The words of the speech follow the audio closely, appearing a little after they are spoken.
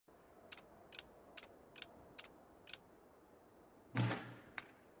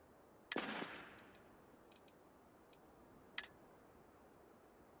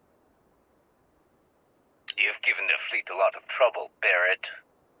trouble, Barrett.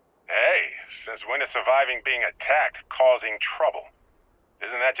 Hey, since when is surviving being attacked causing trouble?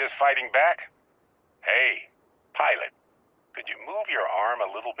 Isn't that just fighting back? Hey, pilot, could you move your arm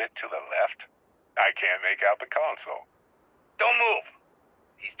a little bit to the left? I can't make out the console. Don't move.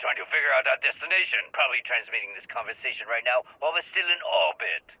 He's trying to figure out our destination. Probably transmitting this conversation right now while we're still in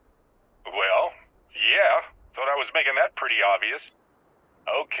orbit. Well, yeah. Thought I was making that pretty obvious.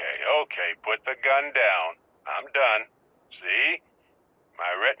 Okay, put the gun down. I'm done. See?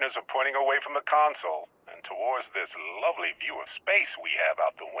 My retinas are pointing away from the console and towards this lovely view of space we have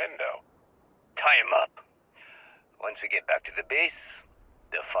out the window. Tie him up. Once we get back to the base,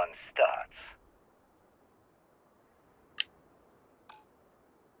 the fun starts.